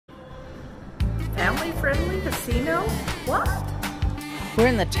Family-friendly casino? What? We're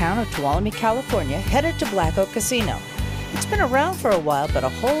in the town of Tuolumne, California, headed to Black Oak Casino. It's been around for a while, but a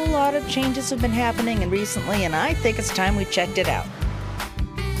whole lot of changes have been happening recently, and I think it's time we checked it out.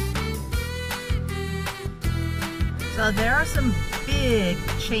 So there are some big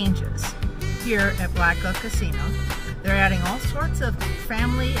changes here at Black Oak Casino. They're adding all sorts of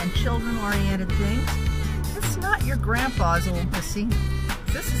family and children-oriented things. It's not your grandpa's old casino.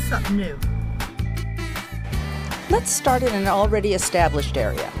 This is something new. Let's start in an already established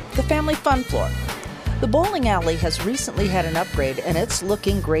area, the family fun floor. The bowling alley has recently had an upgrade, and it's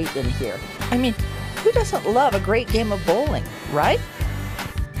looking great in here. I mean, who doesn't love a great game of bowling, right?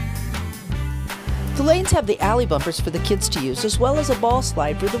 The lanes have the alley bumpers for the kids to use, as well as a ball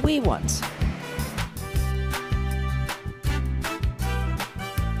slide for the wee ones.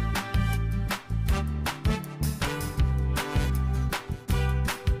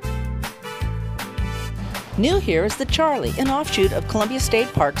 New here is the Charlie, an offshoot of Columbia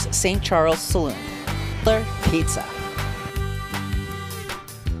State Park's St. Charles Saloon. Pizza.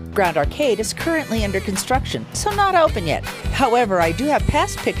 Ground Arcade is currently under construction, so not open yet. However, I do have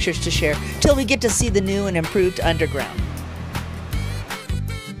past pictures to share till we get to see the new and improved underground.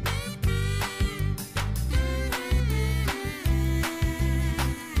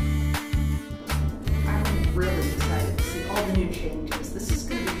 I'm really excited to see all the new changes. This is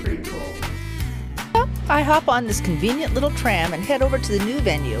going to be pretty cool. I hop on this convenient little tram and head over to the new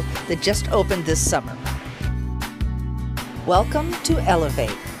venue that just opened this summer. Welcome to Elevate.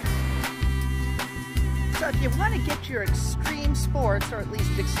 So if you want to get your extreme sports, or at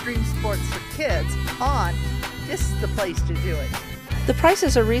least extreme sports for kids, on, this is the place to do it. The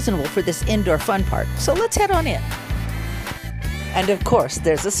prices are reasonable for this indoor fun part, so let's head on in. And of course,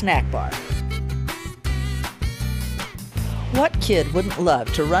 there's a snack bar. What kid wouldn't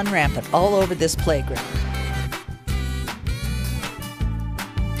love to run rampant all over this playground?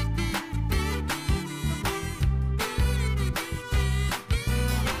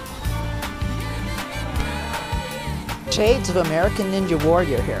 Shades of American Ninja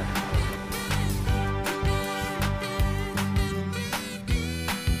Warrior here.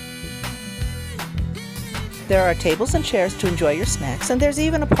 There are tables and chairs to enjoy your snacks, and there's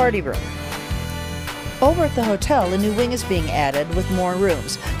even a party room. Over at the hotel, a new wing is being added with more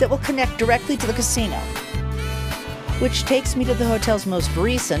rooms that will connect directly to the casino. Which takes me to the hotel's most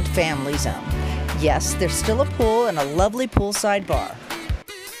recent family zone. Yes, there's still a pool and a lovely poolside bar.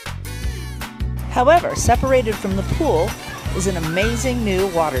 However, separated from the pool is an amazing new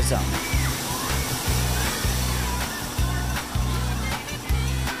water zone.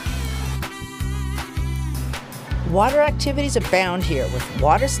 Water activities abound here with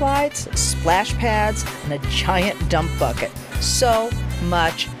water slides, splash pads, and a giant dump bucket. So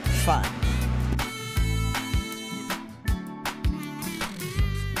much fun.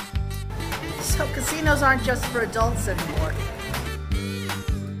 So casinos aren't just for adults anymore.